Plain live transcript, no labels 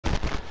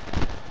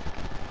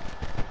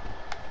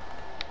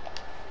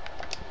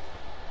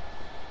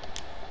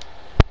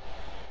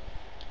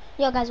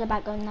Yo guys, we're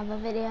back on another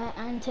video,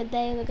 and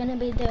today we're gonna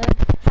be doing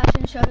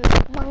fashion show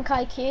Monk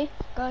IQ.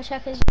 Go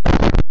check his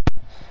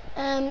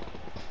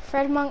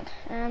Fred Monk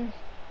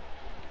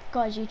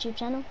got his YouTube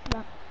channel,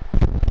 but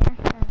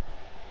yeah,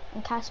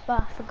 and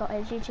Casper forgot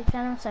his YouTube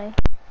channel, so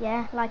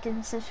yeah, like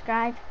and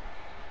subscribe.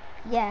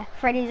 Yeah,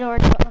 Freddy's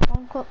already got the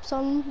phone clips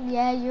on.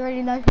 Yeah, you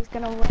already know who's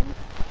gonna win.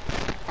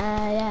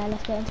 Yeah,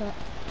 let's get into it.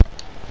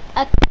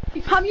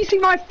 Have you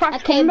seen my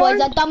fast Okay, combo? boys,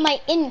 I've done my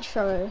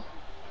intro.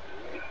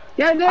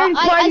 Yeah, then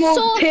I more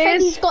saw tears.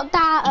 Freddy's got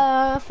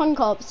that fun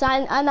cops,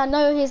 and I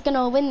know he's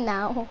gonna win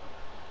now.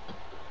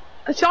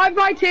 So I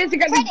buy tears to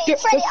get Freddy, the I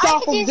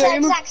staff could of use that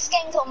Doom. exact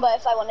skin combo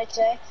if I wanted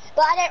to,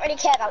 but I don't really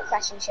care about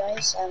fashion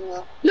shows, so I'm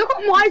not. Look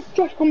at my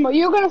fast combo.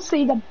 You're gonna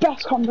see the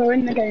best combo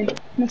in the game.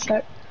 In a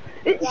sec.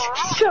 It's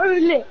so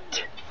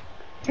lit.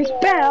 It's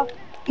better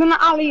than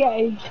the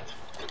Allier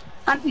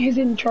and his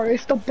intro.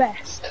 It's the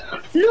best.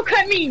 Look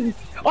at me.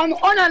 I'm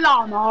on a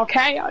llama,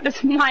 okay?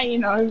 That's my, you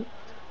know.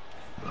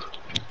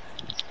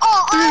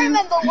 Oh, I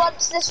remember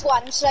once this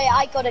one, so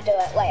I gotta do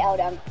it. Wait, hold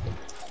on.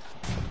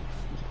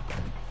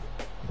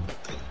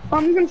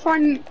 I'm gonna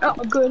find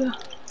a good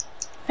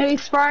hay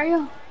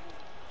spray.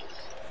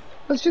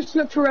 Let's just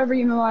look for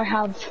every email I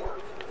have.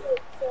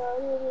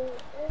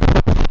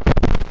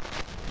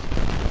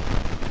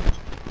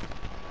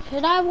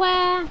 Should I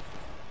wear?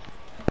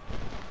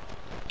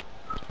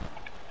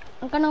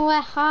 I'm gonna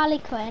wear Harley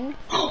Quinn.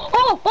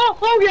 Oh,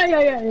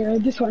 yeah.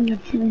 This one,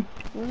 definitely.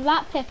 With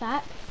that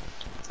pickaxe.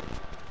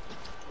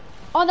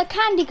 Oh, the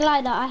candy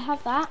glider, I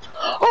have that.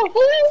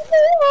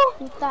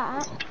 With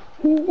that.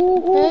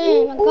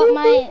 Boom, I got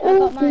mine.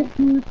 Like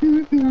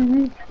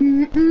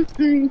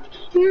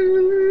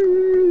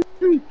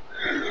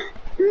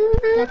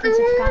and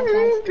subscribe,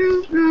 guys.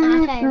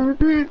 Okay.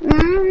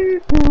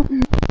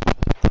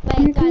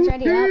 Wait, guys,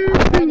 ready up.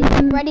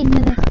 I'm ready for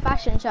this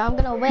fashion show. I'm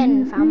gonna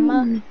win,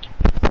 fam.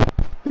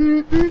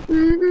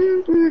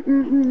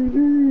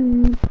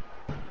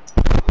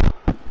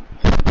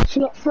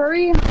 Slot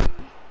 3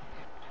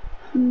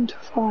 and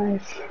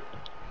 5.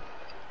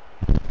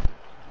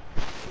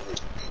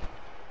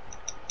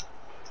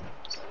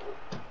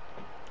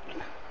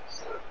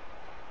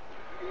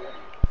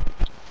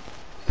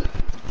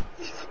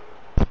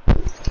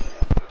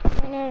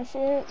 You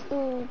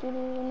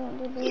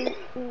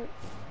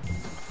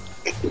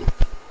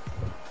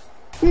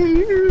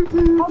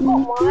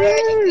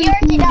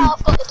already know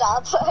I've got the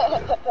dub.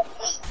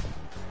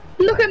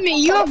 Look at me,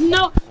 you have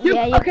no...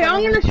 Yeah, okay,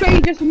 I'm gonna show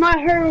you just my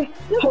hair.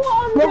 Look what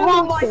I'm doing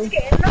with my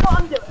skin, look what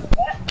I'm doing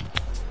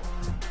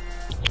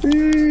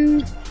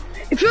with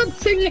it. If you're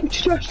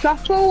signature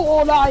shuffle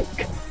or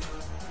like...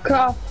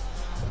 Oh,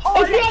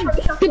 if you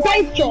have the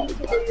base drop. do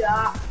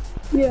that.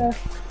 Yeah.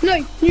 No,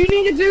 you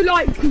need to do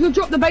like, because you'll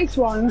drop the base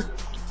one.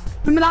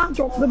 Remember that?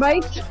 Drop the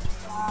base?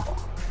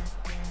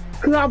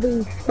 Because that'll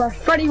be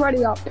Freddy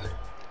ready up.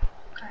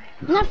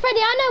 Now, Freddy,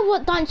 I know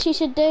what dance you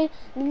should do.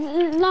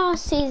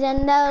 Last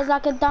season, there was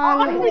like a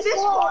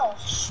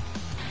dance.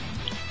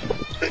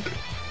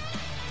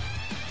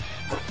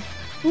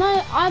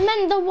 No, I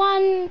meant the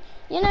one,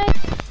 you know,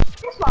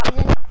 This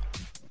one.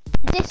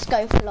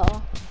 disco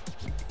floor.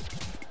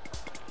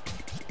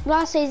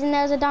 Last season,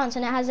 there was a dance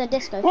and it has a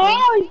disco floor.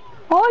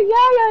 Oh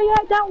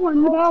yeah, that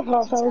one. The bar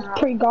pass, that was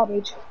pretty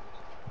garbage.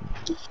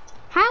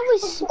 How are we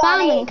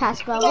spamming,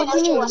 Casper? What do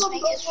you mean?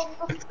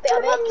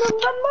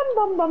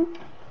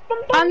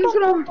 I'm just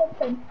gonna...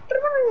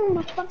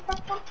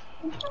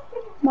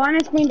 Mine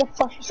is going to the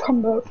fastest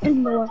combo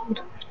in the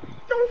world.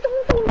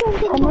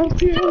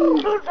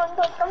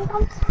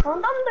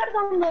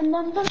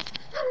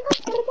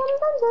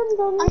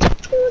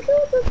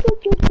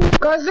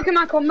 Guys, look at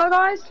my combo,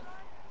 guys.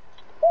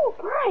 Oh,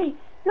 great.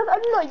 Look,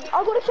 I've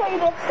got to show you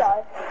this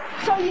though.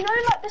 So, you know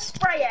like the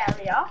spray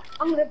area?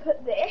 I'm going to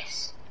put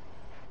this.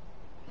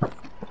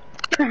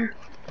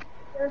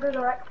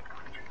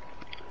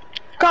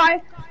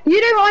 Guys, you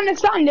don't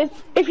understand this.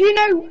 If you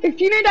know the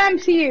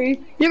MCU,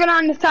 you're gonna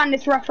understand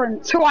this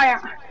reference. Who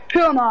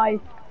am I?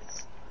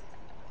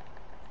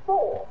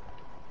 4.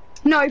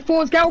 No,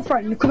 4's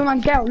girlfriend, because I'm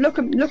a girl. Look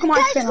at my skin, I'm a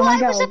That's what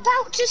I was girl.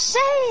 about to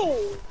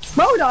say.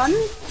 Well done.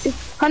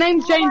 Her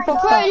name's Jane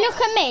Foster. Bro, look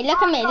at me.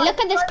 Look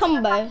at this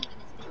combo.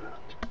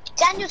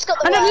 Daniel's got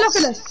the And then worst. look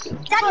at this.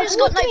 Daniel's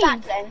got no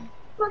backbling.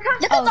 Look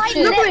at my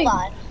shit. Look at lit me.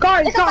 one.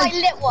 Guys, Look at my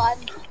lit one.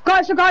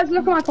 Guys, look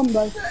at my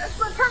combo.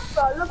 But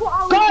Casper, look what I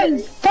was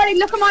Guys, Freddy,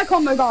 look at my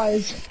combo,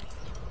 guys.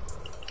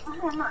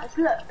 Oh, nice,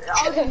 look.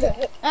 I'll do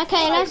it.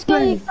 Okay, let's go.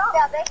 Look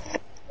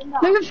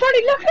at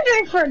Freddy, look at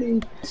it,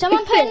 Freddy.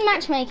 Someone put in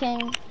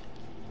matchmaking.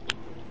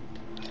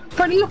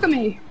 Freddy, look at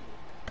me.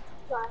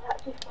 Right,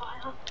 that's just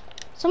fire.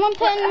 Someone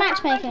put in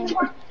matchmaking.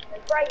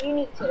 Great, you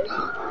need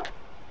to.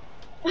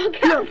 Look,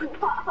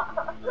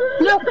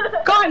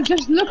 guys,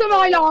 just look at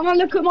my llama,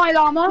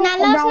 Now,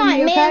 last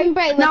night, me and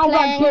Bray were now,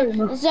 playing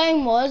boom.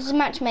 Zone Wars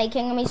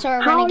matchmaking, and we saw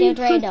a How renegade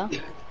you raider.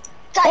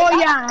 Oh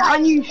yeah,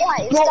 and you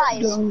guys.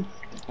 swapped them.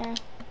 Yeah.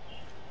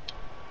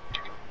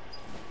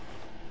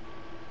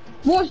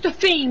 What's the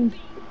theme?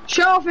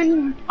 Show off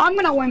and I'm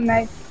gonna win,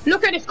 mate.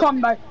 Look at this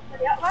combo.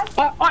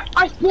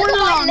 I spawned the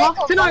llama,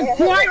 then I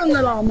fly on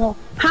the llama.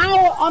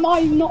 How am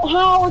I not?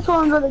 How am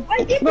I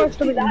really supposed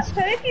to win? So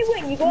if you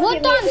win, you got.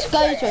 What dance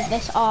goes with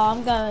this? Oh,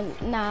 I'm going.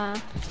 Nah.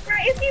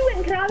 Right, if you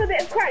win, can I have a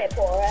bit of credit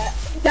for it?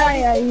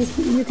 Yeah, you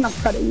can have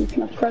credit. You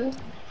can have credit.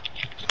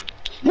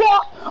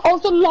 What? I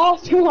was the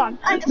last one.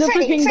 And The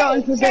freaking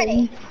guy for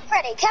game.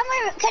 Freddie,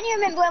 can you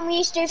remember when we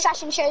used to do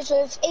fashion shows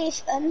with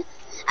Ethan,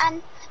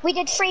 and we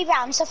did 3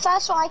 rounds? The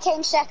first one I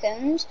came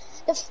second,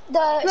 the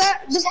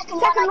second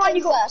one I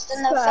came first,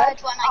 and the third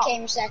one I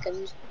came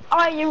second.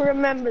 I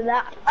remember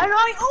that, and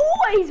I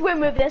always win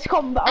with this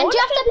combo. And you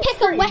have to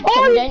pick a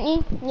weapon, don't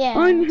you? Yeah,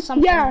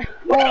 something. Yeah.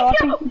 Well, I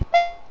think.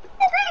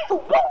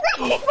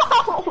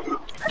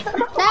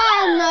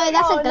 No,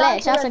 that's a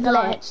glitch. That's a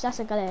glitch. That's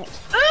a glitch.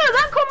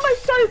 That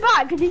combo's so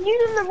bad because he's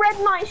using the red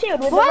knight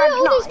shield with Why the red are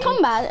all knight. these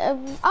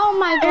combos? Oh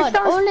my god,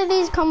 all of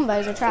these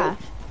combos are trash.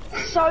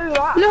 So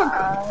Look,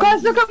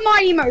 guys, look at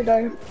my emo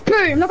though.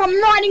 Boom! Look, I'm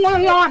riding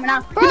on a llama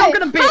now. Bro, Not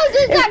gonna beat. how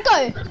does that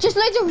go? Just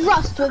loads of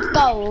rust with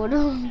gold.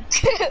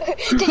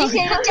 Did you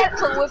see the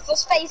temple with the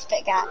space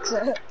pickaxe?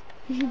 Look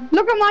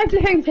at my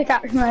blue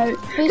pickaxe, mate.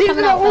 Who's These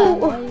coming are out all.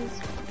 boys?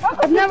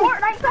 I've never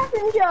Fortnite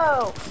fashion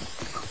show.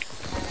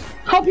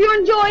 Hope you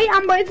enjoy,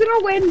 Amber is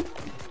gonna win.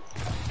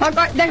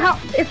 Like, they have.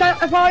 If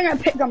I get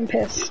picked, I'm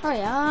pissed.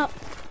 Hurry up.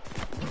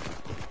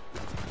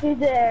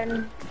 Who's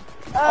in?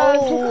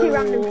 Just 2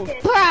 random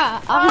kids.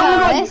 Bruh, I'm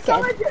going this kid. No,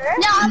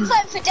 I'm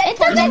voting for Deadpool. It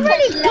doesn't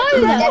really go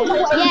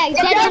though. Yeah,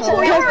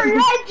 Deadpool. You're a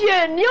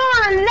legend. You're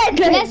a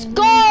legend. Let's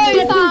go,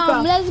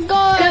 fam. Let's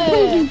go.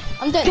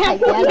 I'm doing take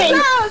the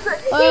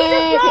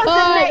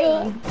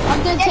yellow. I'm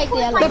doing take the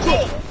yellow.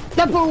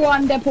 Deadpool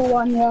 1, yeah, Deadpool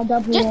 1.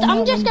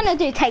 I'm just gonna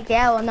do take the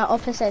L on the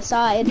opposite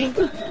side. I'm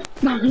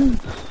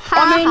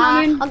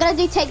I'm gonna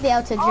do take the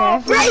L to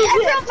drift.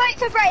 Everyone vote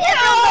for Bray.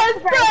 Yes,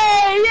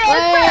 Bray.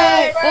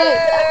 Yes,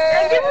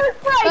 Bray. Give him a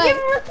spray. Give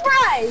him a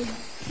spray.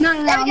 No,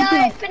 There we go.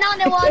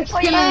 Banana 1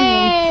 for you.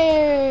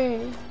 Hey!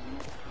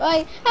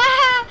 Wait,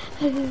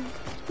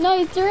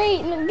 no,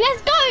 3,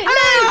 let's go! No,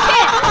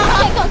 shit! I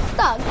got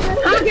stuck.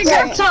 How did you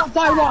get shot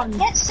by 1?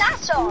 Get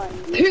sat on.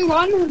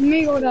 2-1,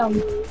 me or them?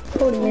 You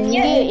do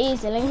it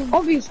easily.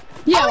 Obvious.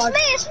 Yeah, Oh,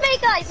 it's me,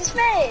 guys. It's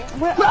me. Let's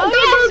go, boys. Oh,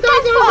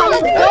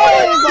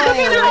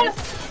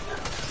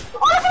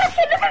 look at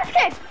this kid. Look at this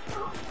kid.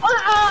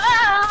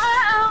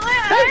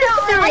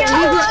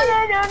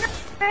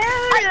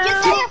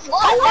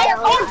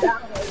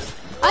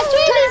 I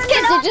swear these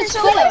kids are just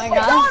following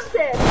us.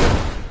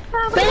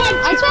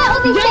 I swear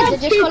all these kids are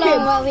just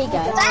following where we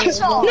go.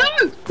 That's all. No, I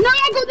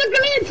got the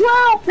glitch,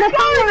 wow!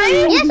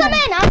 Yes, I'm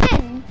in.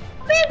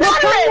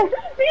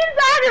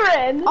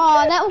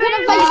 Oh, they're all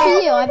gonna vote for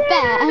you, I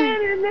bet.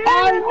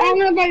 I'm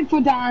gonna vote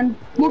for Dan.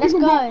 Let's go.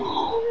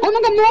 Oh my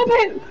god, more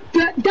vote.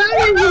 Dan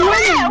is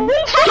winning.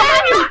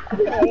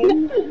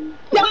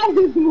 Dan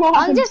is won.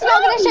 I'm just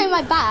not gonna show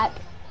my back.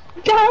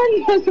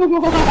 Dan has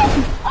won.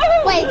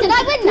 Wait, did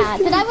I win that?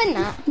 Did I win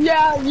that?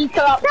 Yeah, you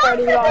cut up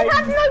Freddy right. I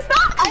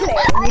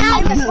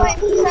was voting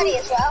for Freddy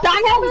as well.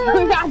 Dan has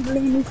no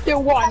Vaseline, he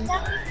still won.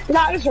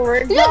 That is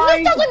rigged. Look,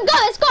 this doesn't go.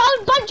 It's got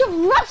a bunch of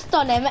rust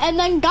on him and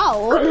then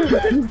gold.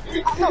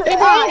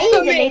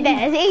 Easily,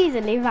 there's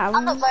easily, fam.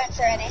 I'm not voting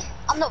for any.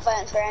 I'm not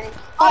voting for any.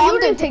 Oh, I'm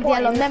gonna take the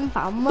L on them,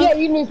 fam. Yeah,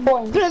 you lose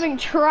points. Blooming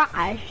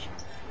trash.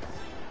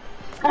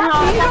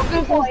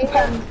 That was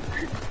depends.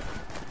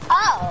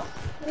 Oh,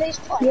 lose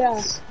points.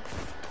 Yeah.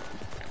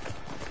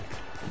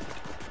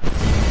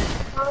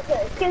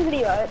 Okay, skins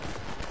video.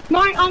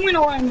 Mate, I'm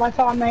gonna win by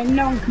far, mate.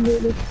 No one can do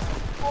this.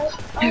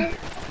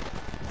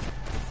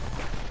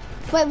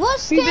 Wait, what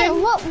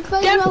skin? What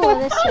goes wrong with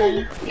this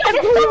skin?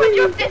 Just someone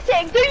do this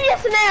thing. Do your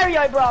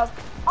scenario, bro.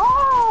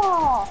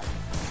 Oh.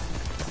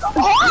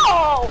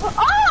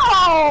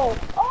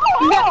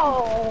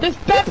 This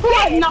Deadpool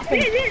has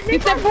nothing.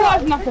 This Deadpool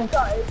has nothing.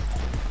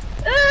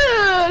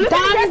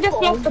 Dan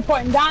just lost the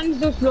point. Dan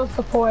just lost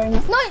the point.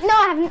 No, I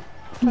haven't.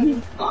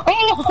 Oh,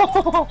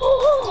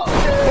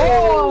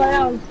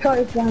 that was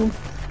close, man.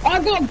 I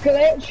got a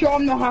glitch, so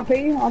I'm not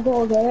happy. I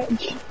got a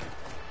glitch.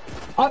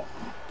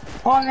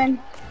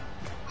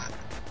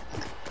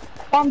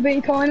 I'm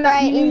becoming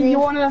that. Right, You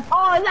wanna?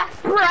 Oh, that's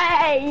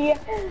spray.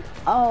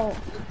 Oh.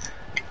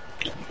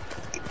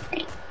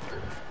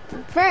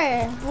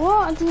 Bro,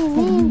 what do you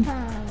mean,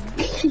 fam?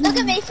 Look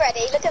at me,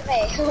 Freddy. Look at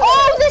me.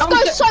 Oh, this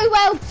goes so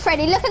well,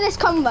 Freddy. Look at this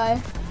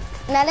combo.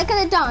 Now look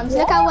at the dance.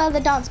 Look how well the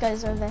dance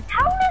goes with it.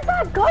 How does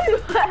that go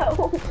well?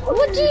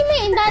 What do you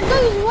mean? That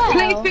goes well.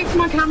 Please fix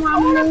my camera.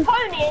 I'm on a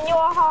pony and you're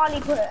a Harley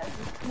Quinn.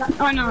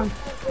 I know.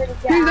 Really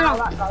Who's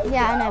that?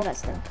 Yeah, I know, but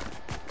still.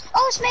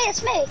 Oh, it's me.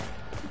 It's me.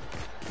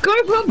 Go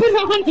for a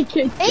banana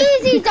kick.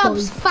 Easy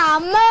dubs,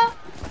 fam. Not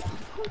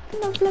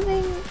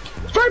living.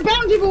 Throw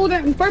bouncy balls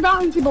at him. Throw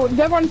bouncy balls.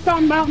 Everyone's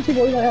throwing bouncy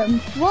balls at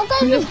him. What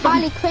goes with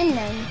Harley Quinn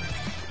then?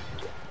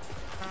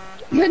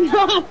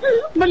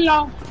 But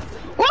no.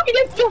 Why don't you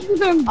just take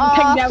them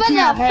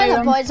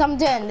Philip, boys, I'm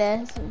doing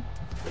this.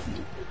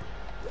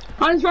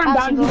 I'm just throwing Bouncy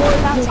bouncy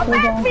balls, balls.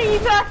 Let's be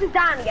versus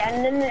Dan again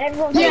and then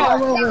everyone's Yeah,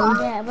 Hang on.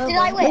 Yeah, Did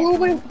I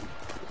win?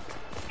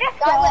 Yes,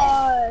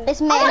 guys.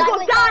 It's me. Oh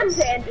my god, Dan's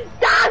in!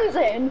 Dan's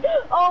in!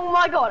 Oh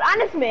my god,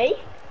 and it's me.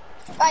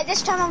 Right,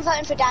 this time I'm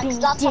voting for Dan, because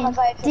last time I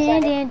voted for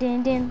Freddy.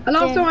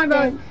 Last time I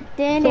voted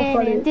for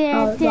Freddy.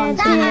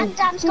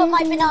 Dan's got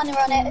my banana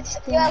on it.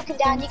 You're welcome,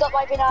 Dan, you got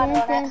my banana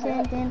on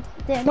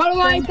it. By the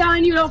way,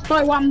 Dan, you lost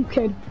by 1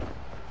 kid.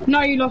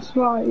 No, you lost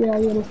by, yeah,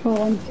 you lost by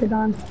 1 kid,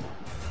 Dan.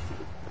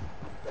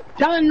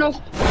 Dan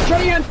lost,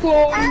 Freddy had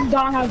 4 and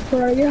Dan had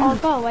 3, yeah. Oh,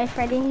 go away,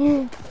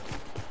 Freddy.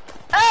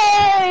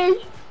 Hey!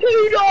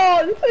 Food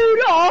on!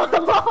 Food on!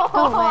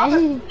 Go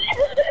away.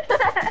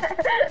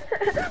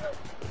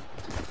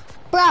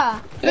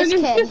 Bruh, this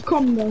kid. This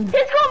combo. He's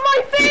got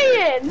my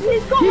thing!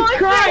 He's got He's my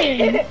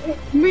crying.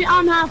 thing! Me,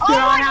 I'm happy, Oh, I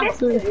I have like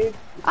to. this dude.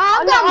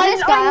 I'm going with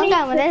this guy. I'm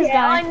going with this I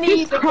guy. need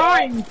He's to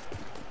crying.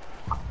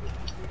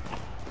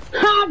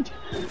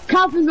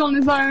 Cap is on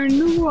his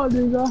own. What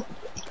is that?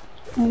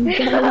 I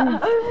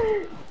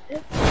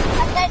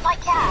don't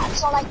like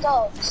cats, I like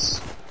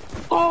dogs.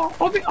 Oh,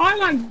 I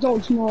like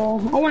dogs more.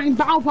 I want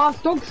Battle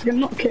Pass dogs skin,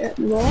 not kit.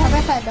 I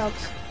prefer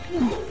dogs.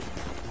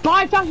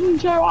 Buy fashion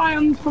show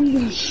items from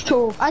the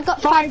store. I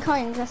got 5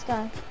 coins. Let's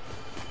go.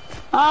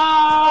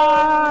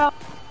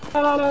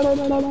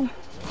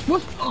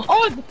 What?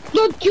 Oh,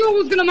 the jewel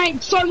was gonna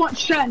make so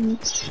much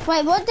sense.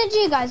 Wait, what did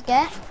you guys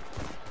get?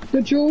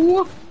 The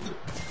jewel?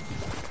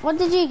 What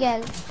did you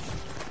get?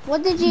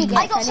 What did you get?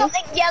 I got Freddy?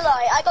 something yellow.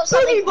 I got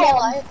something Boogie bomb.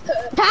 yellow.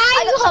 Dang,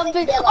 I got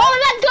something yellow. oh,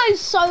 that goes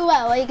so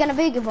well. Are you gonna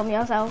boogie bomb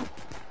yourself?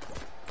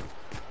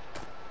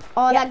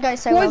 Oh, Yeah. that goes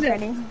so What well, is it?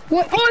 Freddy.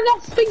 What? Oh,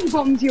 that's stink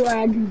bombs, you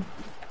egg.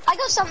 I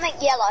got something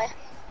yellow.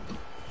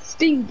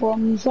 Stink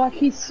bombs, like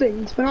he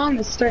sings, but I'm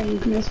a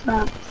stink in this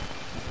fact.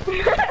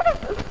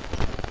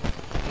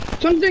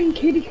 Something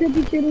kitty.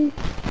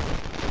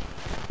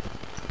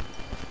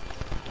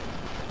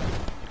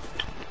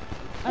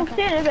 I'll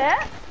see you in a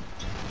bit.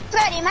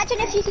 Freddy, imagine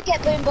if you could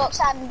get Boombox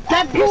and...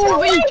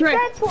 Deadpool V-Trick.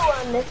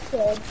 Deadpool on this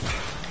kid.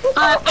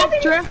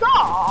 Extra.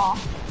 Star.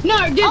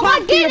 No, just Oh, I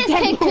have to be a get this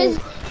kid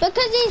Deadpool.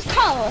 because he's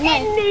cool. No,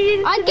 It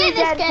needs I to get be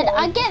this kid. Deadpool.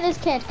 I get this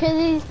kid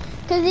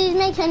because he's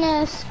making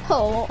us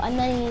cool, and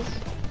then he's.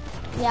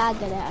 Yeah, I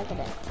get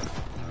it.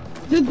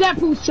 The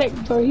Deadpool's sick,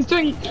 though. He's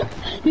doing,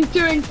 he's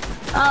being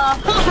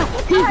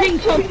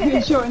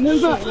toxic, sure. And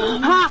there's like,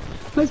 ha!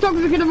 Let's talk to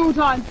the kid of all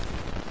time.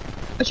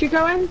 Is she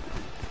going?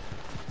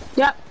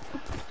 Yep.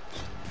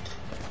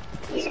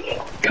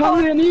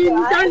 Coming in,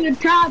 down the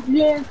top,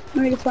 yeah.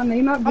 Let me just find the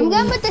email. I'm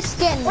going with the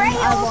skin. Freddy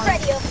I or want.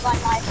 Freddy over by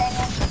my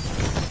opinion.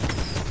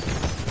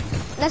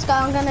 Let's go.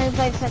 I'm gonna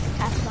vote for the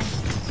Casper.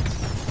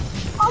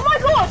 Oh my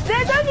god,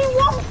 there's only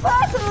one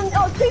person,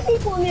 or 2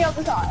 people on the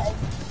other side.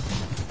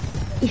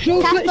 It's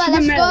all Casper, glitched in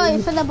let's the go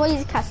middle. for the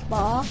boys,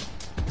 Casper.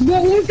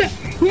 What was it?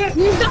 Yeah,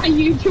 was that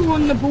you two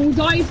on the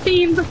bullseye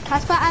team?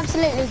 Casper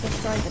absolutely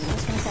destroyed them. I'm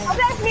just gonna say I that.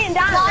 bet it's me and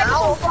Dan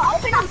now. I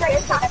think I'm great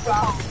Casper.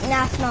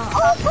 Nah, it's not.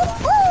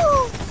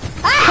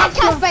 Ah,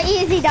 Casper,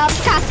 easy dubs,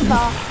 Casper.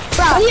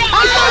 Bro. Yeah, I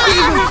thought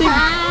you were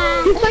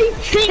He's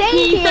so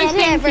stinky, so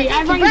stinky.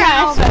 Everyone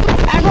down.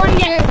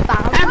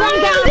 Everyone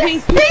down,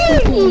 please.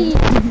 Stinky.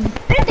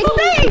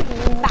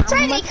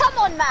 Freddy, come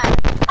on, man.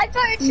 I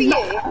voted for you.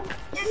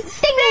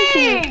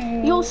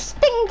 Stinky. You're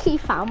stinky,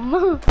 fam.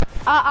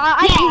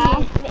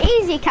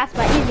 Easy,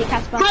 Casper. Easy,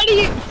 Casper.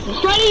 Freddy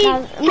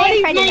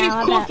Freddy made his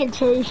now, I coffee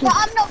too. But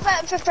I'm not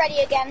voting for Freddy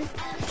again.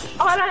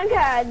 I don't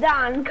care,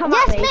 Dan, come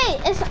Yes, at me. me.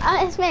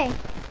 It's me.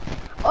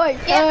 Oi,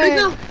 He's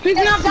not we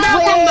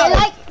combo.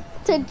 like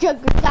to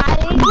juggle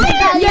daddy. And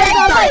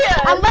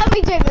when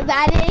we juggle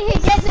daddy, he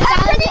gets it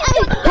down.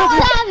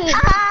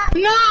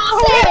 Seven, No!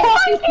 six,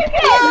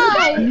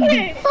 Thank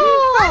you.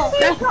 5,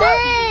 4, 3,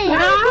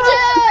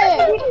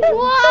 2,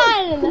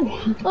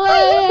 1.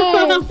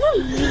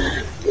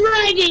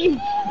 Freddy!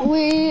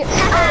 We.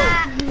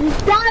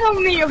 That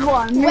only have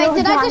won. Wait,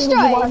 did I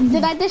destroy him?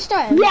 Did I destroy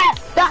him? Yes,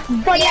 that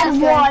Freddy has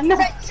won.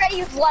 Freddy,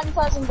 you've one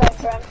person vote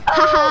for him.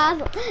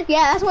 Haha.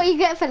 Yeah, that's what you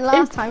get for the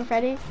last time,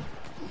 Freddy.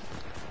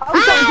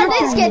 Okay,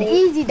 This kid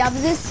easy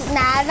dubs.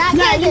 That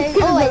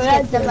kid always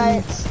gets the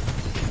votes.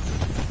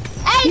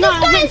 Hey, No,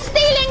 this guy is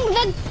stealing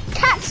the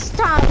cat's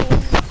time.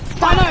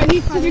 I know,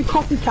 he's a big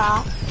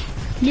copycat.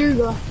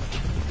 Luger.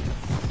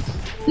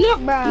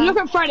 Look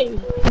at Freddy.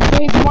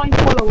 He's 1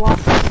 follower.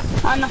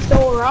 And that's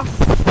Aura.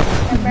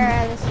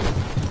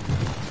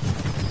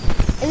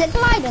 Is it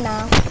Glider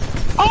now?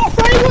 Oh,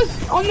 Freddy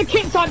was on the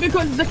kit side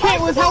because the kit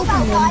was helping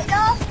him.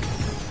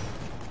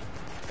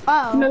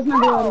 Oh. No, it's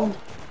not Glider.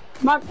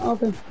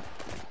 Okay.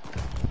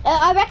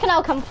 I reckon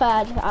I'll come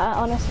third,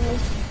 honestly.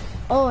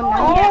 Oh no,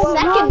 Oh,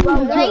 second.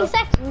 no, no, Take no.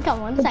 second.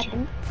 Come on,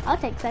 second. I'll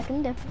take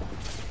second.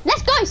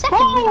 Let's go, second.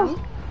 Oh.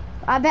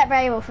 I bet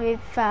Bray will be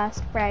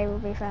first. Bray will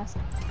be first.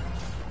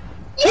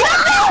 Yeah!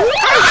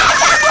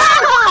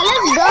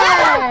 Let's go.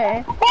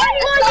 I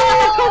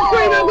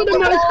got the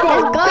most Let's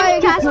goals. go,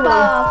 Casper,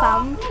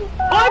 fam.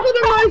 I got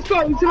the most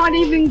votes and I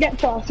didn't even get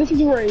first. This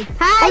is rude.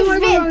 Hi, he's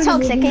being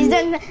toxic. He's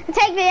done.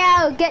 Take the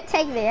L.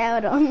 Take the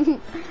L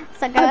on.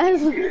 So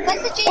guys.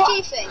 Where's the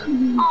GG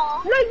thing? No, I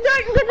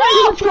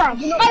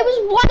was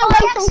one away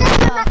I from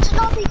accidentally went back to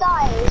lobby,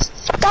 guys.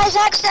 Guys, I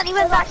accidentally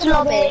went back to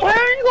lobby. I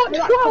only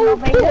got 12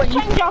 points.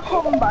 Change our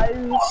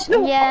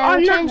combos. Yeah,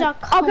 we'll change our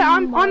combo. Okay,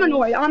 I'm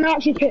annoyed. I'm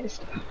actually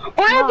pissed.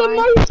 I have the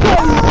most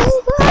points.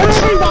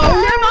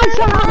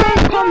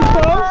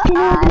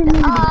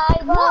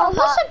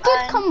 What's a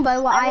good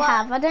combo? What I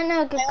have? I don't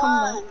know a good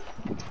combo.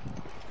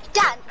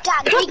 Dan,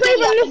 be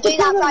giddy up and do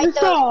that ride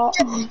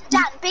the...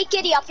 Dan, be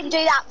giddy up and do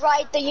that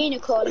ride the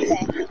unicorn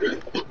thing.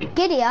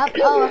 Giddy up?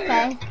 Oh,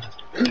 okay.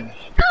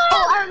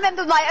 Oh, I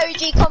remember my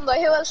OG combo.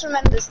 Who else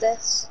remembers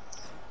this?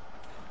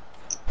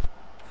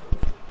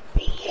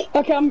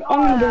 Okay, I'm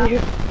gonna be.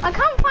 I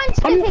can't find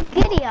stupid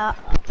giddy up.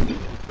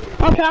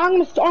 Okay,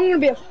 I'm gonna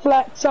be a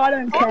flex, so I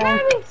don't care. I'm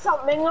gonna be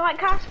something like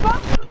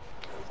Casper.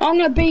 I'm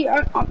gonna be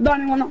the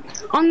only one.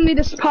 I'm gonna be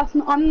this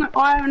person.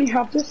 I only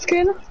have this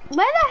skin. Where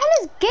the hell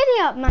is giddy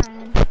up,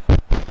 man?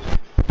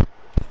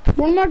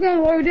 What am I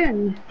gonna load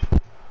in?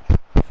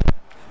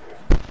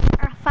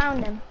 I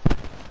found him.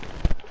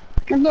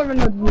 I've not even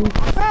loaded him.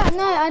 Bro,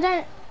 no, I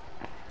don't.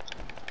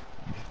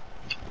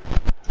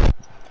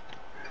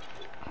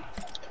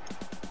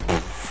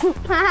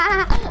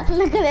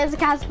 Look at this,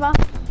 Casper.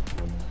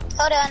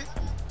 Hold on.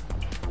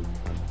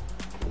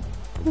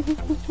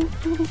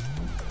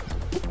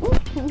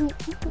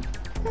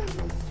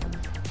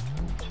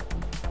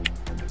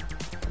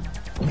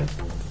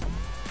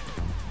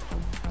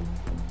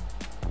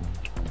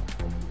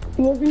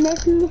 Welcome back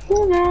to the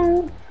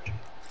Fortnite.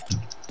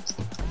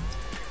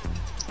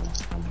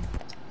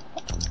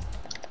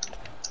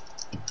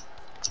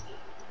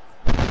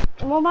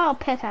 What about a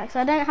pickaxe?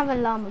 I don't have a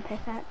llama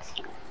pickaxe.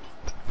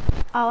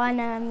 Oh, I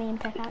know, I mean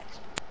pickaxe.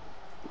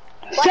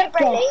 What do you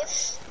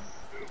believe?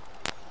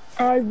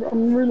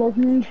 I'm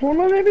reloading in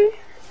Fortnite, maybe?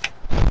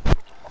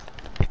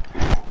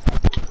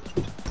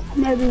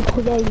 Maybe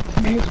because I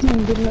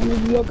didn't let me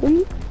log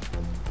in.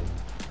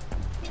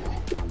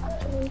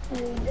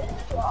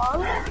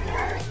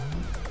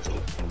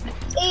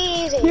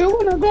 Easy. You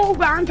wanna go,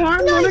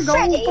 Valentine? No, Wanna go?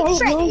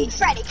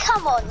 Freddy,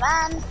 come on,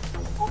 man.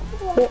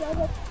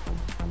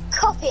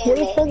 Copying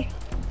me.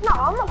 No,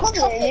 I'm not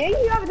copying you.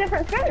 You have a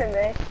different skin than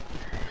me.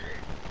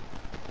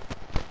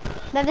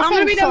 They're the I'm same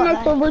gonna be the sort,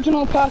 most though.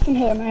 original person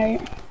here,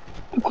 mate.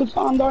 Because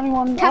I'm the only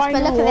one. Casper,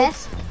 look at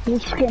this.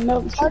 This skin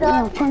that's Hold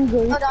on.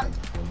 hungry. Hold on.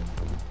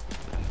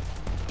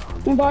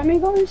 Invite me,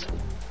 guys.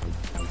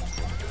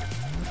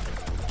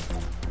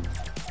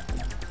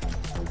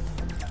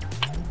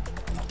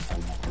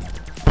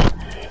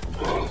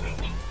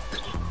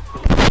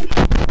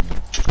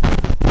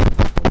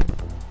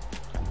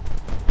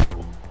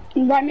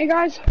 Invite me,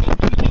 guys.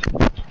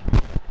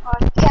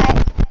 Okay.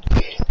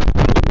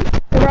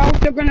 Or else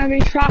they're gonna be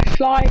trash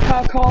like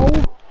Cole.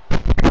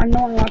 And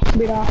no one likes to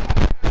be that.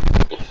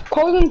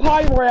 Cole's in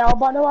Party Royale,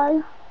 by the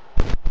way.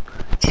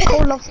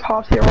 Cole loves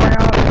Party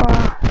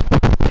Royale.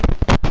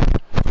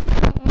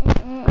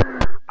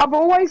 I've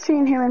always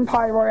seen him in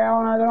Party Royale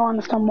and I don't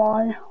understand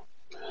why.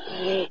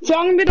 So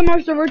I'm gonna be the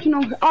most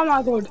original. Oh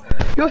my god,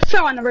 you're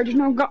so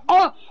unoriginal.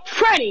 Oh,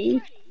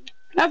 Freddy!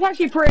 That's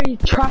actually pretty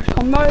trash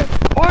combo.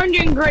 Orange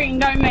and green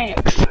don't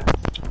mix.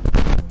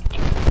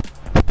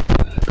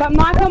 But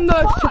my combo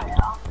is...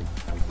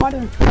 I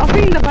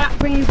think the black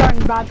green's the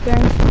only bad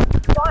thing.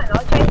 Fine,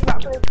 I'll change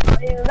that for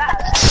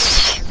that.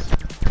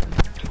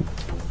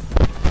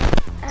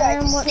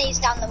 Sneeze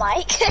down the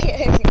mic.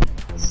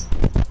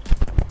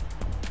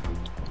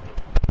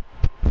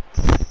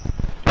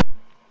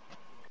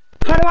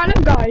 How do I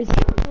look, guys?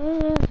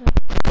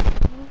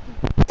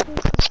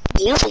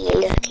 You be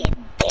looking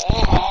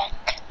back.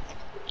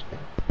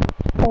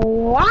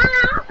 What?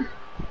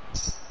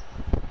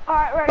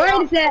 Alright, ready. Wait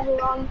a sec.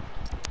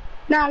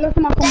 Now look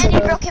at my Any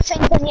combo. rocket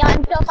things in the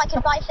iron stuff I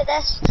can buy for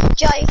this?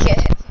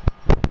 Joking.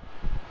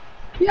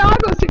 Yeah, I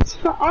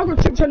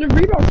got 600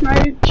 V-Bucks,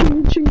 mate.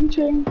 Ching, ching,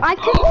 ching. I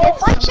could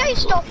get My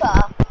showstopper.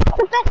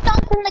 The best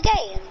dunk in the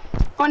game.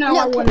 I know, Look,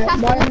 I want it.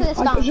 Casper, look at this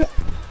dance.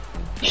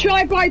 Should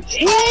I buy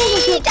 10?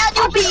 Hey, Dad,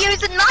 you'll be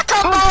using my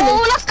combo. Okay.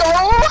 Let's go.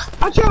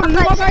 Actually, if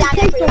I buy Dan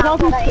every Showstopper,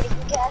 round, I don't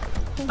even care.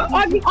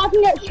 I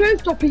can get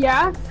Showstopper,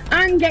 yeah?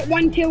 And get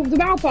 1 kill with the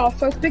Battle Pass,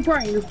 so it's big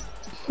brain. It's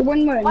a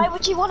win-win. Why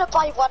would you want to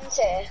buy one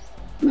tier?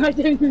 I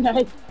don't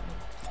know.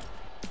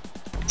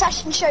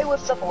 Fashion show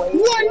with the boys.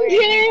 1 kill!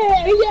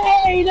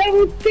 Yay!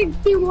 Level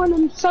 61,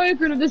 I'm so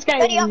good at this game.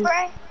 Ready up,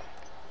 Ray?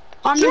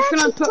 I'm just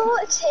gonna put...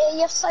 a tier,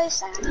 you're so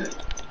sad.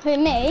 Who,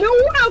 me? No,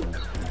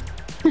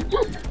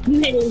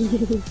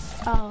 me.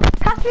 Oh.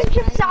 Casper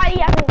just said he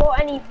hasn't got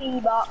any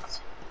V-Bucks.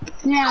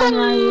 Yeah, I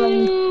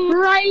know.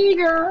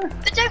 Raider.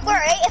 But don't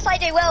worry, if I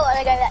do well when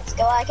I go Let's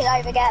Go, I can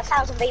either get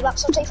 1,000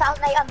 V-Bucks or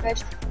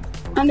 2,800.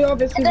 And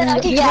obviously, And then I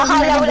can get a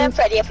high level than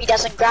Freddy if he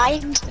doesn't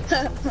grind.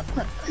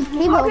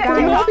 He will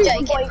grind.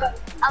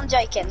 I'm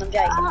joking.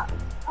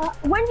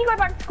 When do you go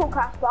back to school,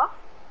 Casper?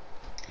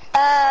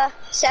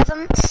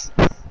 7th.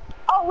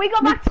 Oh, we go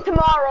back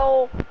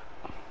tomorrow.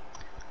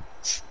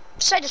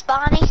 So does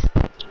Barney.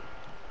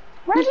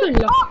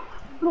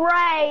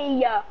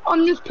 Ray.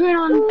 I'm just putting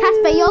on.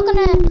 Casper,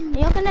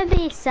 you're gonna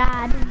be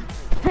sad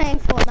playing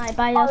Fortnite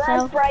by Oh,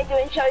 yourself. that's Ray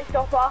doing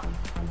showstopper.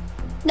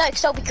 No,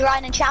 because I'll be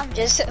grinding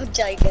challenges. I'm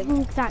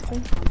joking.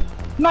 Exactly.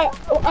 Mate,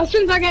 as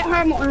soon as I get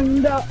home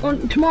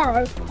on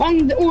tomorrow,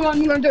 all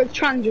I'm gonna do is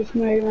challenges for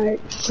me, mate.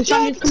 The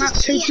challenges come out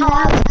because 2 you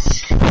tomorrow.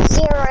 have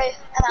 0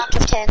 amount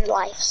of 10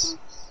 lives.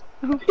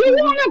 You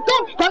wanna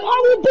go? Then I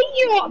will beat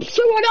you up,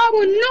 so I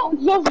will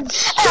not love.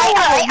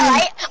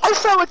 Alright. I'll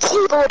throw a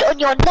keyboard on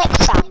your neck,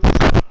 fam.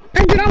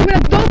 And then I'm gonna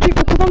dodge you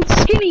because I'm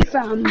skinny,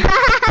 fam.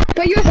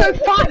 But you're so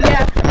fat,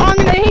 yeah. I'm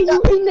gonna hit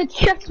you in the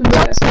chest with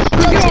it.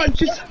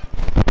 You're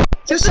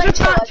just So a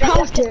tall, I fat bet you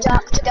have to target.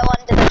 duck to go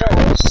under the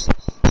doors.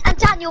 And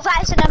Daniel,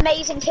 that is an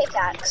amazing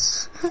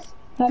pickaxe.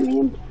 Let me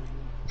in.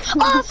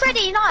 Oh,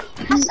 Freddy, nice.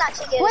 That's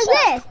actually good. What's as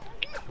well. this?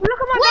 Look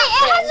at my Wait,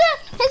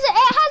 it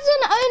has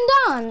an own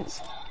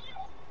dance.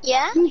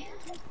 Yeah?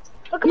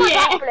 Look at my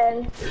Yeah.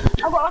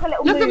 backbling. I've got like a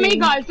little Look at moon. me,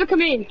 guys. Look at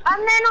me. And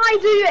then I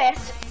do this.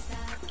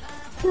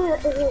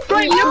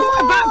 Wait, look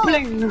at my back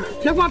bling.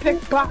 Look at my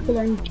back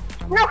bling.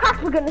 No,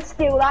 Casper's gonna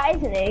steal that,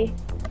 isn't he?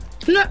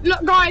 Look,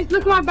 guys.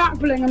 Look at my back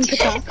bling and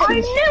pickaxe. I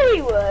knew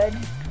he would.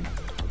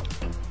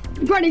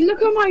 Freddie,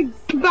 look at my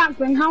back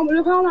bling.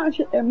 Look how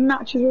much it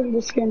matches with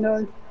the skin,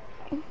 though.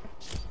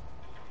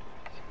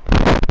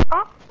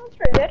 Oh, that's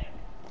pretty good.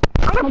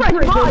 I'm gonna That's press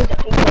pretty hard at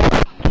people.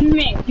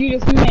 Missed. You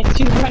just missed.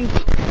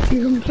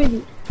 You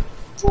completely.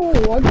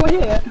 Oh, I got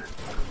hit.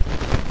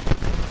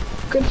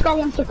 Good guy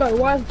wants to go.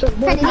 Why is the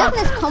Freddy, look at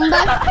this combo.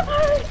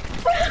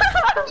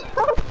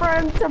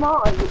 Throwing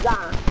tomatoes with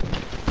that.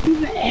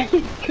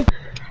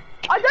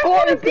 I don't Oh,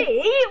 want to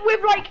be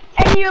with like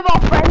any of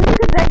our friends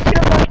because they're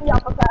gonna like the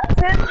other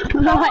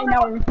person. I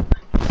know.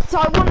 So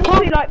I want to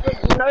be like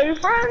with no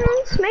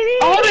friends, maybe.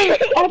 I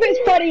bet it's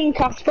Freddie and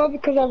Casper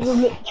because I was a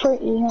bit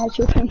pretty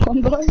actual same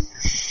combo.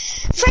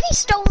 Freddy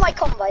stole my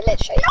combo,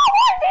 literally. No,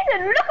 I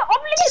didn't. Look,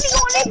 I'm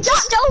literally You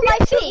stole my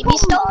theme. You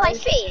stole my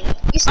theme.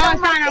 You stole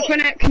my Fine, I'll theme.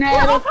 connect.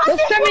 Well, I've had There's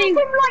this so many.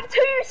 one from like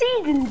 2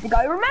 seasons ago.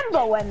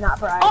 Remember when that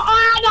broke?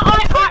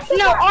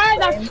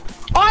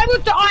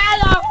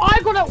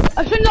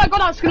 As soon as I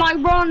got out, I like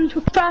run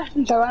to first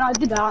and so, and I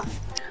did that.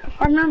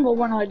 I remember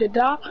when I did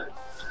that.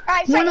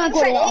 Alright, When Freddy, I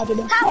got it, I did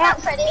Freddy, it. how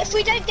about Freddy? If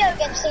we don't go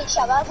against each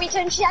other, we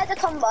can share the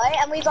combo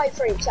and we vote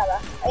for each other.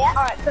 Oh, yeah?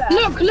 Alright, fair.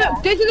 Look,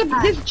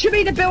 this should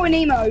be the Bill and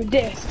Emo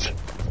disc,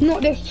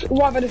 not this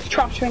whatever this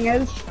trash thing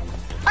is.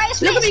 Alright,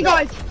 it's Look at me, it's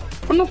guys.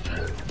 I'm not.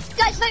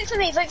 Guys, vote for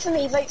me, vote for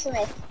me, vote for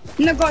me.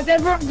 No, guys,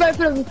 everyone vote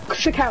for the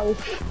sick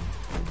elf.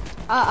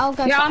 I'll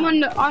go. Yeah, for I'm on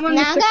the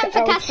No, I'm sick going for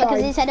elf Casper because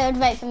side. he said he would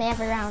vote for me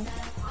every round.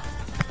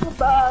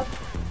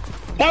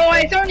 Oh,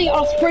 it's only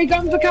us three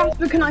going for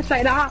Casper, can I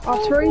say that?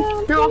 Us three?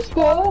 No, us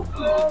four.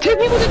 2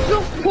 people just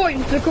lost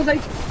points because they...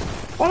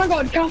 Oh my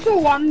god, Casper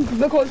won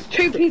because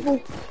 2 people...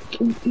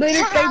 They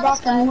just gave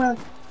up and won.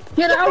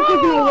 Yeah, that was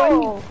giving me a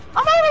win.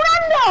 I'm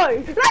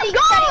Orlando! Let's Freddy, go!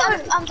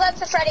 Freddy, I'm voting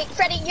for Freddy.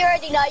 Freddy, you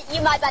already know.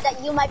 You my better,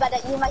 you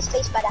my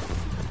space better.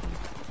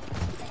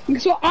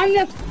 So I'm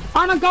a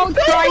gold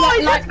Go, player.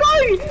 boys, let's go!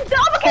 The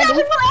other kid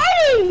hasn't got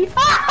any!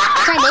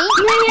 Freddy,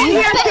 he you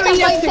has better to, he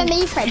has vote for to. me,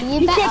 Freddy. You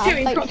He's got better to,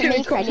 he's vote got for to, me,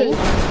 he's got Freddy. to.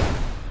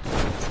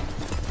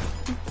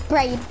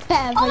 Bray, you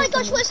better Oh my vote for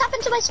gosh, me. what's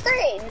happened to my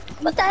screen?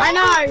 What the I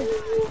heck? know.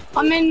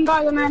 I'm in,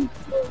 guys, I'm in.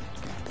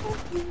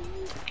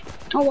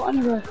 Oh, what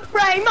another?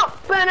 Frame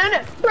up,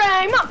 banana,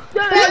 frame up.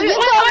 Bro, you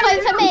gotta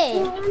vote for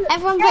me.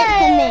 Everyone vote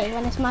for me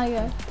when it's my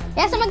go.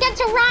 Yes, I'm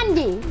against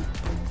Randy.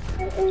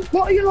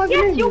 What are you like?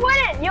 Yes, you're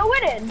winning, you're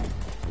winning.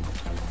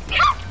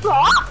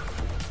 Casper?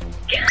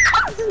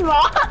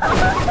 Casper?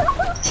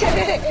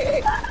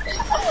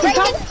 They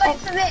didn't vote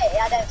for me,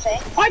 I don't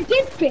think. I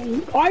did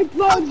think. I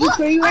voted What?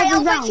 for you Alright, every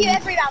I'll vote round. for you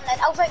every round then.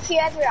 I'll vote for you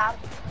every round.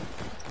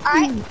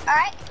 Alright,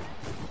 alright.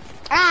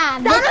 Ah,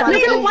 No, this no, one's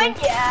you don't easy.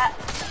 wait yet.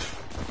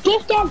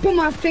 Just don't put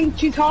my thing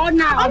too hard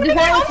now. I'm Just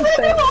gonna let do us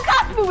sit. what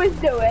Casper was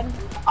doing.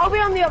 I'll be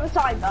on the other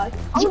side though.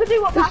 I'm gonna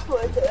do what Casper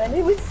was doing.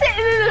 He was sitting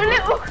in a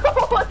little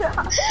corner.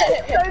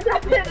 So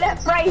definitely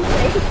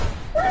crazy.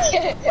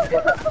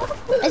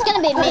 It's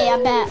gonna be me, I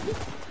bet.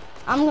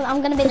 I'm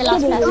gonna be the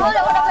last Oh, I person.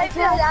 wanna vote for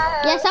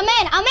that. Yes, I'm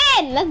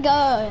in. Let's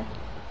go.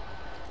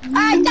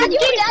 Alright,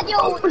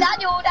 Daniel.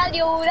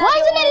 Why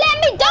isn't it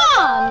letting me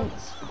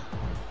dance?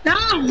 No,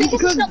 Because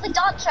because it's not the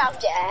dance round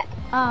yet.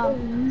 Oh,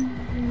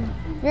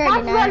 you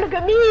already Casper, know. look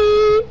at me.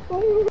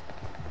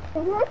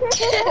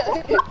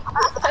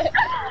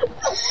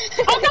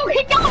 I got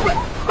kicked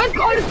out. I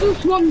got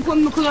just one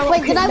point because I got Wait,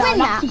 kicked did I out. win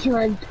That's that? just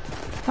rigged.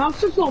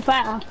 That's just not fair.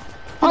 I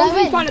I was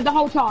win? inside it the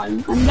whole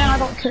time, and then I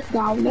got kicked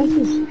out. This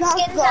is... Skins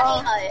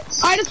and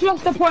emotes. I just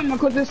lost the point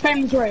because this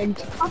game was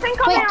rigged. I think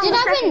I'm Wait, in on did the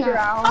I win second that?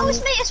 round. Oh,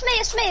 it's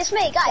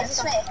me, guys,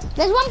 it's me.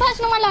 There's one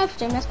person on my live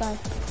stream. Let's go.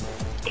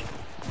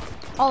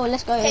 Oh,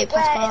 let's go, Okay,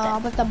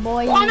 Casper, with the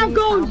boys. I'm a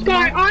gold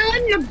guy. I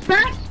am the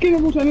best king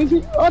of all time.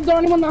 I'm the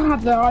only one that I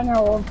have that I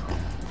know of.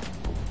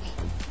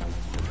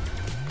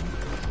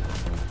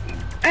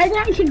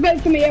 Everyone should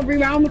vote for me every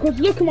round because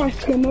look at my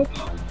skin.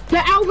 The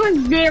Alpha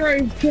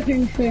 0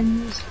 flipping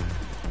things.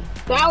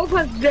 That was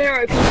like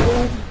 0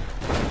 people.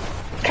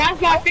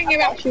 Casper, I think you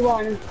actually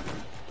won.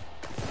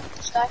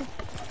 Let's go.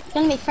 It's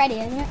gonna be Freddy,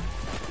 isn't it?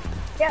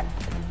 Yep.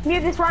 You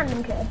this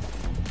random kid.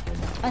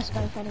 Let's go,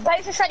 Freddy.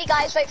 Vote for Freddy,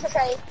 guys. Vote for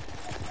Freddy.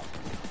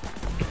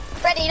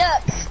 Freddy,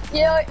 look.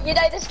 You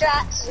know the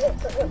strats.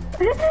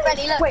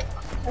 Freddy, look. Wait.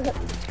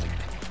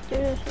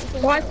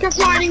 Why is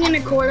Casper hiding in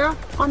the corner?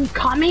 I'm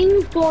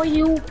coming for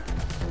you.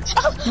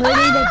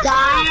 Ready to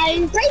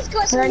die? Ray's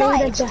got some Ready to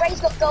knives. die.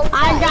 Ray's got gold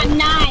I knives. got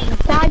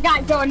knives. I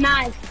got your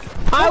knives.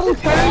 I will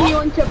turn you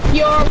into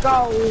pure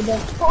gold.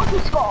 What's the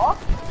score?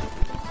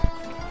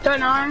 Don't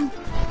know.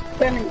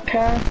 Don't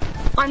care.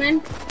 I'm in.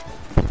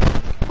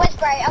 Where's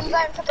Bray? I'm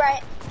voting for Bray.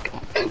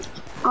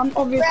 I'm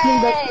obviously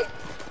Bray. the...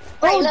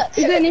 Bray, Oh, look.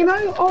 is it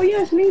Nemo? Oh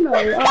yes, Nemo.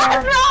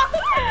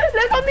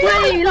 Look on the Wait,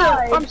 other look,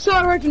 side. I'm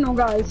so original,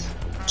 guys.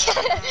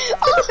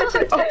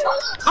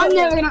 I'm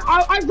never gonna.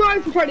 I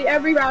vote for Freddy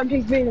every round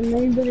he's been in.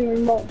 He's been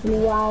in lots of me.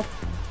 Wow,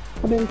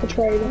 I've been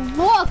portrayed.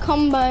 What a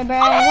combo, bro.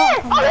 What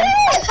a combo.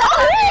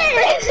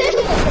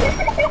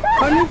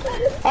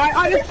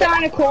 I just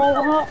found a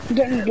call.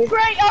 Didn't do.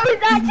 Great, I was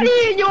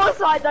actually in your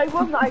side though,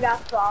 wasn't I,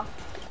 Gaspar?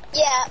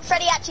 Yeah,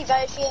 Freddy actually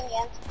voted for you in the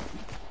end.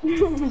 These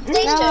two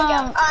No,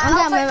 again. I'm I'll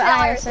going vote with for Iris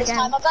Iris this again.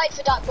 time. I voted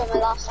for Dark Bomber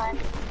last time.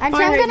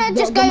 Actually, I'm I gonna hate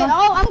just Dark go. Bomber.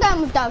 Oh, I'm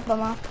going with Dark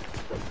Bomber.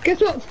 Guess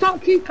what?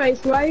 Fuck you,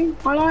 Face Way.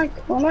 I like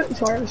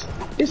this Iris.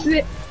 This is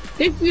it.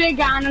 This is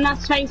again, and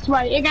that's Face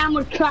Way. Again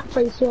with clap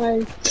Face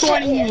Way.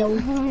 20 mil.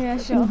 Yeah,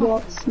 sure.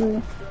 Bots.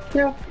 Yeah.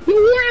 Yeah. You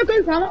wanna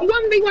go for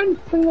 1v1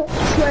 for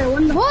Swear?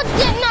 What?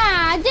 Yeah,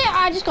 nah,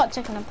 I just got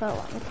taken a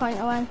point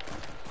away.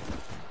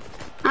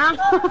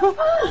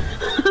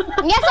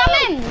 Yes, I'm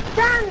in.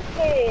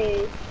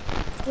 Dancy!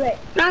 Wait.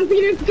 Daniel,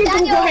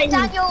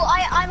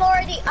 I'm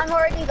already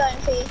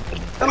voting for you.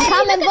 I'm Hey,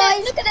 coming, look at him,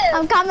 boys. look at him.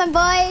 I'm coming,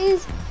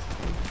 boys.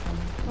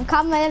 I'm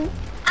coming.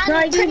 And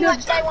Right, pretty you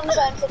much they want to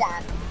vote for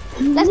Dan.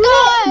 Let's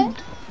go.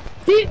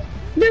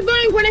 They're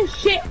voting for this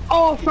shit.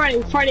 Oh,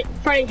 Freddy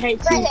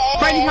hates me.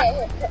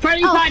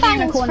 Freddy's Oh, hiding in the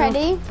thanks, corner.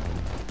 Freddy.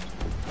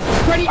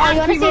 Freddy Oh, you wanna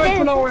actually see voted this?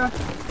 for Laura.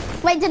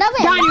 Wait, did I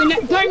win?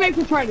 Daniel, don't vote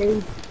for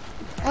Freddy.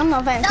 I'm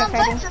not voting No, for I'm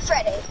voting Freddy. for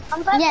Freddy.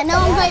 I'm voting Yeah, for no,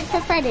 I'm Freddy. voting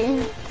for Freddy.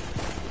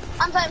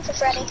 I'm voting for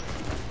Freddy.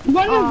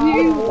 One of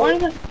you,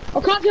 I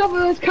can't tell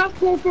if it was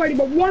Casper or Freddy,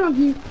 but one of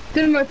you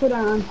didn't vote for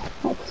Dan.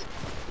 But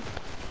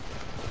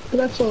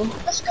that's all.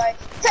 Let's go.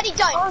 Freddy,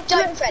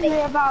 don't Freddy.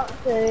 About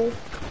to.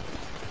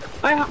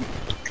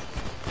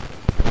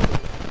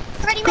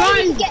 Freddy,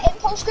 maybe you can get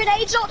impulse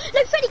grenades or...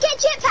 No, Freddy, get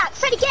jetpack!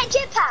 Freddy, get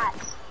jetpack!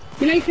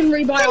 You know you can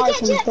rebuy Freddy,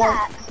 items. get So.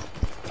 jetpack!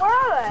 Where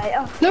are they?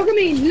 Oh. Look at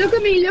me, look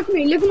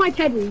at my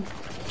teddy.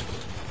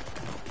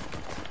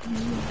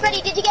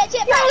 Freddy, did you get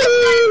jetpack? Let's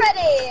go,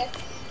 Freddy!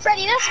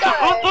 Freddy, let's go!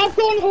 I've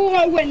gone all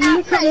I win.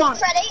 Look Freddy, at mine.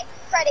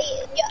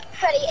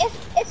 Freddy,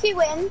 if you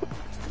win,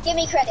 give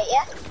me credit,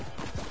 yeah?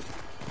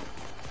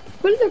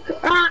 But look,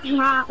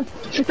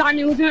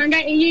 Daniel's gonna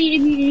get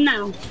you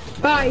now.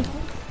 Bye.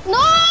 No!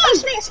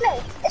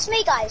 It's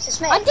me, guys, it's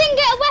me. I didn't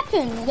get a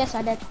weapon. Yes,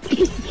 I did.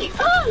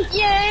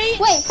 Yay!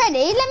 Wait,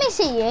 Freddy, let me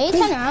see you.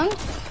 Turn around.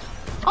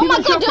 Oh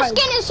my god, your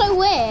skin is so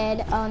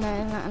weird. Oh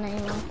no, not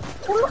anymore.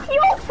 Well, look at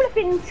your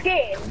flipping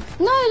skin.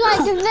 No,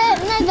 like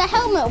the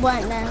helmet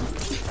weren't there.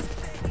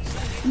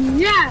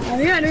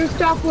 Yeah, there's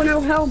stuff with no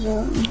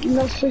helmet.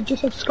 That's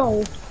just a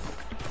skull.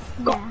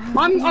 Yeah.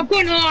 I've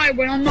got an eye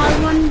win on my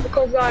one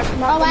because my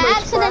Oh, I combo's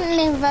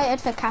accidentally voted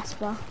for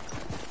Casper.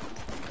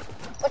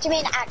 What do you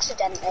mean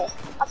accidentally?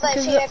 I vote for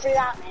you every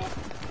round, mate.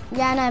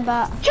 Yeah, I know,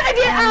 but Check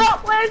it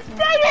out, Wes!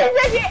 Check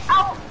it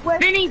out, Wes!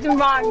 Vinny's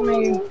inviting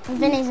me.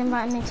 Vinny's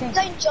inviting me too.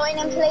 Don't join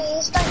him,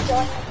 please. Don't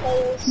join him,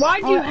 please. Why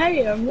do you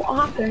hate him? What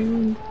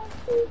happened?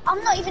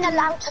 I'm not even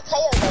allowed to play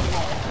with him,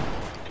 mate.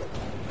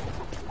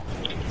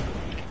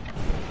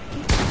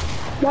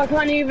 Why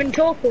can't you even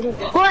talk with him?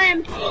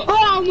 I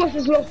almost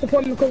just lost the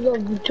point because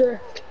of the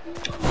drift.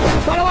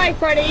 By the way,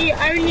 Freddy,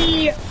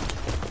 only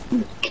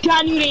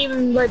Daniel didn't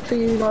even vote for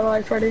you, by the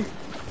way, Freddy.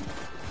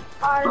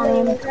 I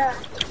don't even care.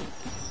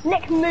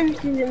 Nick Moose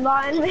is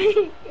inviting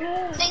me.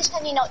 Please,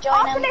 can you not join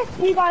After him? this,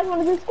 you guys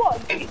want to do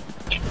squad?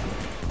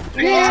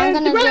 Yeah, I'm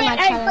gonna do my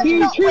challenge. You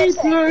Not choose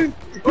with it.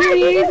 to Wait, be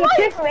you the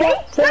invited fifth me?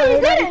 boxer. No,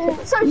 you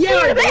didn't. So Yeah, see I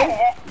you in a did.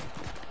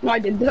 bit. I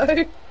did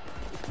though.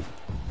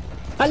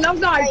 I love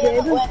that I Ray, you're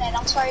did. not winning,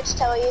 I'm sorry to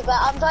tell you, but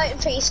I'm voting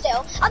for you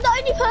still. I'm the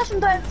only person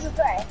voting for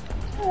Bray.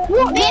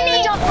 What?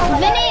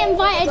 Vinny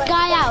invited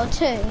Guy out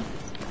too.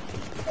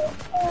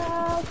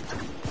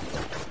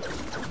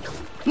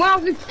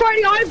 Well, it's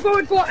Freddy, I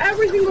voted for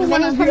every single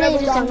one of you probably ever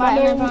just done.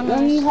 invited everyone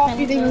And else. half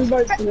you didn't even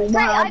vote for me. Ray,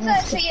 Wow. I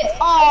vote for you.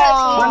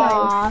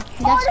 Aww,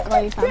 that's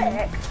great,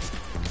 fam.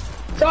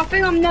 So I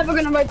think I'm never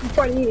going to vote for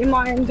Freddy in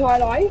my entire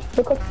life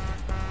because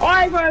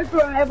I vote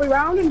for him every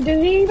round and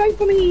did he vote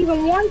for me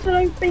even once? I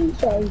don't think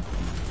so.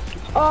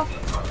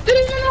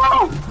 Didn't even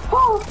know!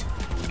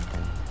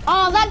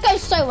 Oh, that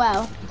goes so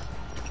well.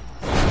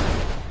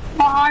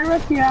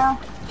 Iris, yeah.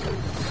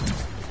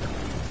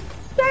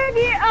 Check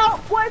it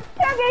out, Wes!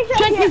 Check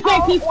Check it this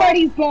out, out, he's Wes!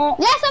 Freddy's fault.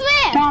 Yes,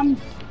 I'm in.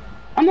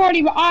 I'm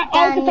already. I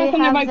was the Dan, first you one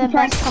to have vote the for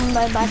Fred. best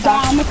combo by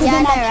far. Damn, because Yeah, I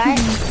of my know, right?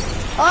 cheese.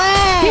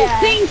 Oi! He's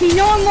stinky.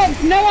 No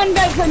one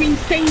votes for him. He's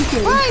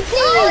stinky. Oi,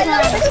 please!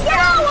 Get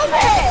out of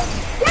it!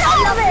 Get I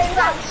out love of the it!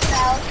 brown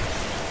smell.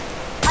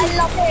 I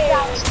love the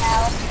brown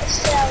smell. It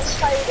smells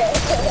so good.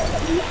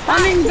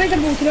 I'm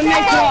invisible to the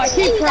next Hey, guy. Keep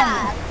see running.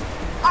 that?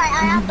 Alright,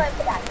 I am voting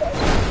for that kid.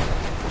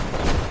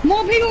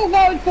 More people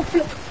vote for.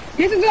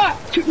 This is like.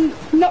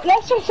 No,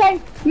 let's just say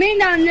me and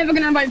Dan are never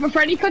gonna vote for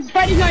Freddy because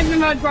Freddy's not even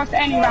gonna vote for us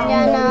any round.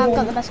 Yeah, no, I've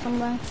got the best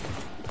combo.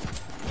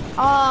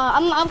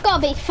 Oh, I've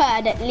got to be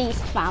third at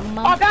least, fam.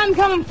 I'm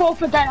coming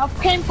fourth again.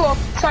 I've came fourth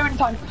so many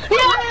times.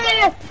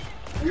 Yeah!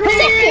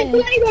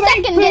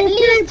 Second at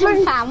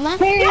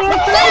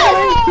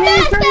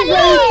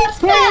least,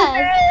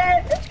 fam.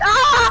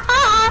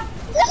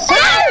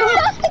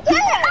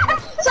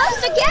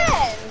 First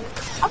again!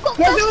 I've got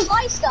first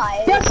twice,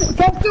 guys. Guess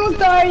who's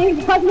going?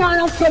 Because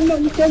now I've come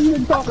on the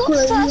top I've got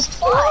first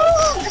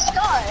twice. Let's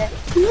go.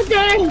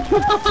 Okay.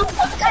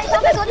 Guys,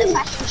 have we got the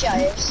fashion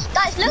shows?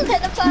 Guys, look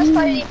at the first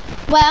podium.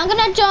 Well,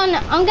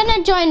 I'm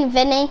gonna join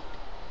Vinny.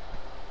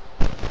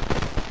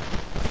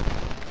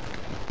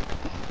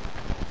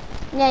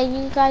 Yeah,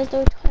 you guys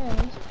do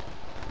twins.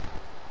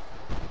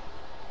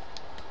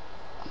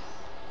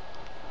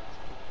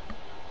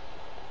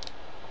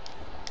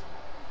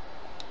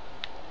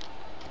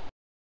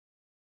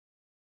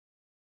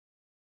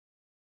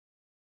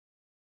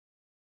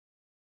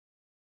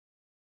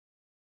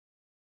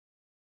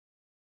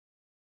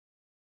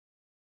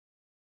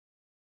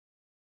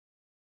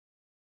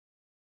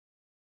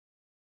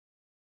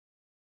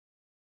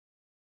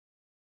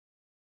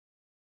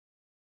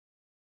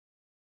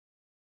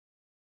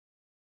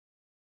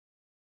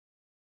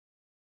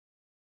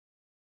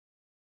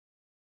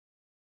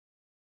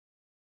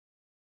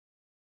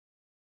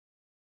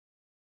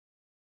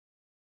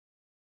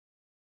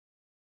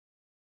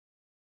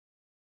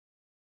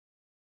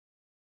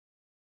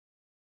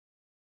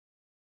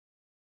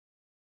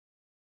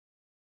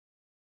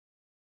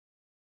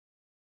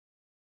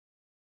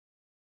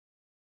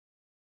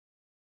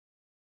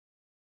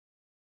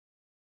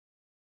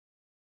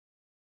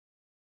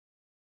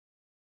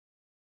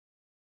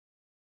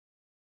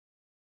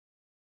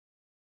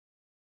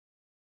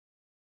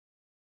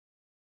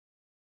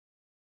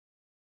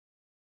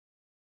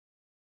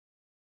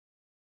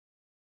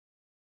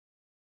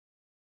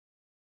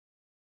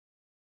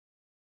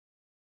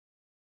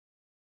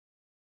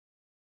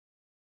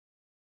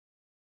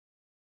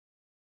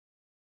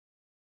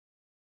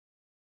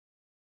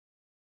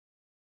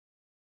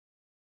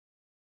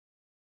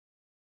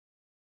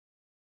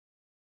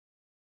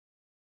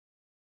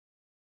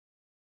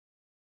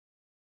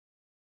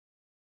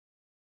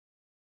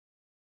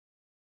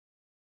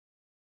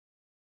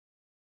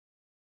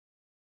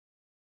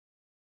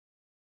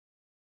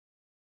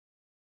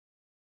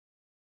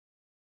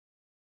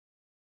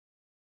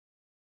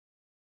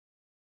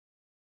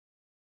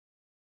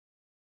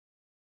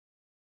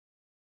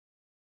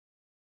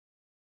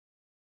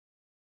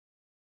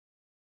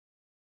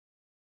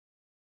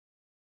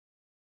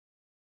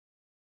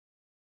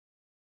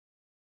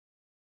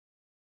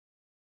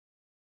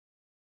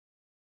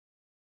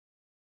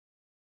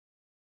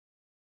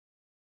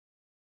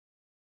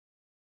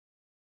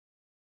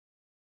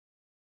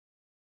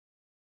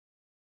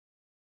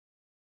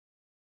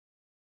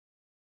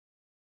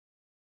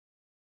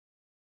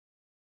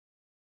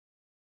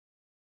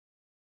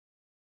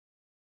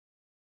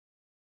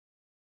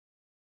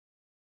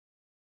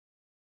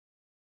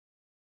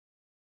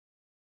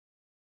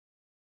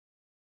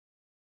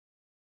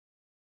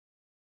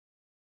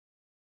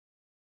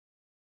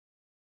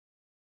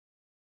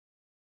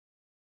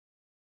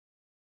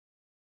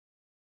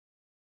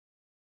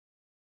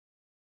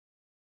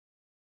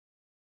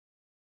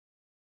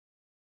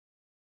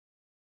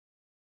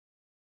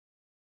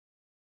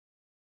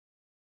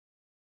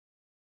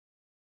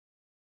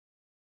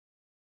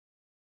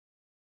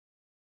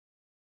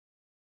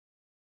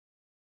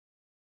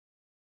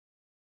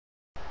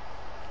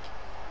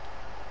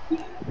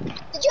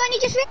 Did you only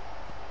just